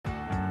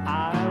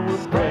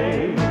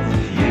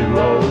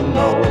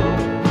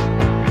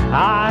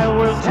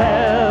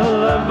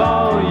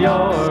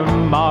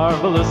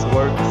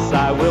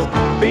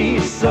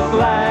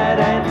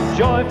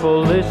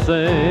joyfully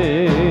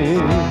sing.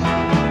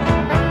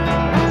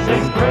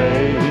 Sing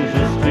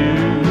praises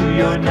to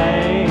your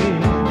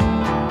name.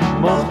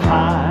 Most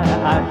High,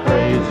 I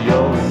praise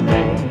your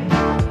name.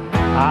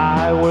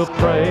 I will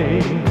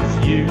praise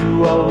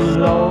you, O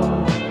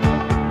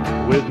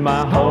Lord, with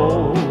my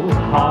whole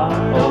heart,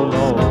 O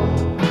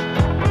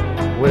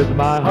Lord, with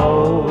my